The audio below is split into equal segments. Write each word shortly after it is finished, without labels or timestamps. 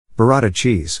Burrata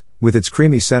cheese, with its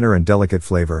creamy center and delicate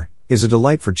flavor, is a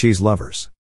delight for cheese lovers.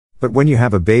 But when you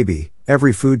have a baby,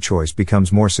 every food choice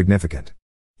becomes more significant.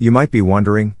 You might be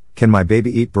wondering, can my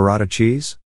baby eat burrata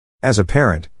cheese? As a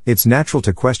parent, it's natural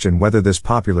to question whether this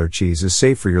popular cheese is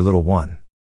safe for your little one.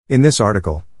 In this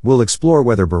article, we'll explore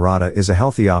whether burrata is a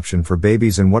healthy option for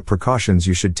babies and what precautions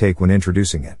you should take when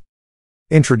introducing it.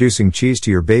 Introducing cheese to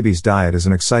your baby's diet is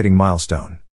an exciting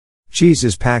milestone. Cheese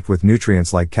is packed with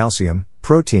nutrients like calcium,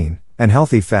 protein, and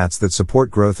healthy fats that support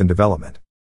growth and development.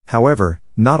 However,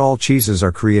 not all cheeses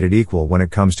are created equal when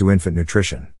it comes to infant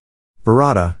nutrition.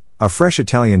 Burrata, a fresh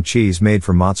Italian cheese made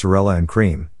from mozzarella and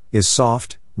cream, is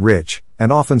soft, rich,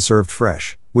 and often served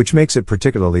fresh, which makes it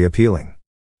particularly appealing.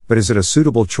 But is it a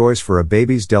suitable choice for a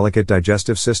baby's delicate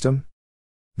digestive system?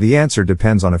 The answer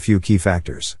depends on a few key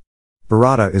factors.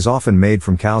 Burrata is often made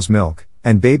from cow's milk,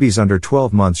 and babies under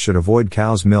 12 months should avoid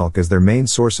cow's milk as their main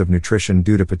source of nutrition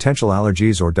due to potential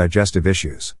allergies or digestive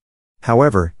issues.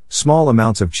 However, small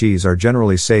amounts of cheese are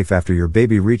generally safe after your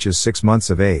baby reaches 6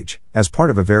 months of age, as part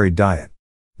of a varied diet.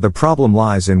 The problem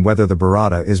lies in whether the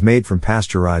burrata is made from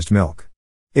pasteurized milk.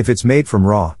 If it's made from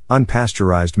raw,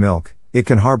 unpasteurized milk, it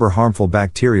can harbor harmful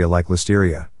bacteria like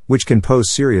listeria, which can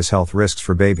pose serious health risks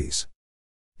for babies.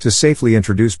 To safely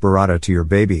introduce burrata to your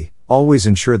baby, always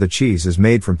ensure the cheese is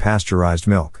made from pasteurized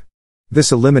milk. This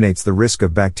eliminates the risk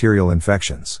of bacterial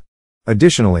infections.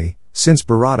 Additionally, since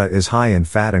burrata is high in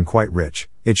fat and quite rich,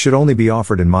 it should only be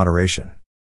offered in moderation.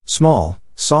 Small,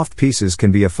 soft pieces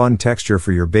can be a fun texture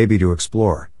for your baby to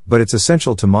explore, but it's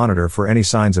essential to monitor for any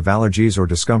signs of allergies or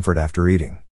discomfort after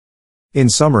eating. In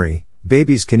summary,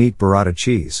 babies can eat burrata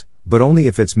cheese, but only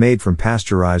if it's made from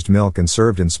pasteurized milk and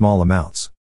served in small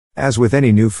amounts. As with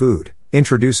any new food,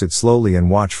 introduce it slowly and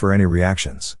watch for any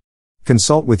reactions.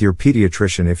 Consult with your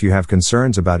pediatrician if you have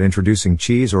concerns about introducing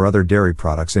cheese or other dairy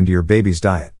products into your baby's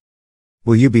diet.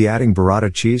 Will you be adding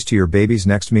burrata cheese to your baby's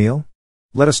next meal?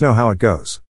 Let us know how it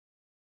goes.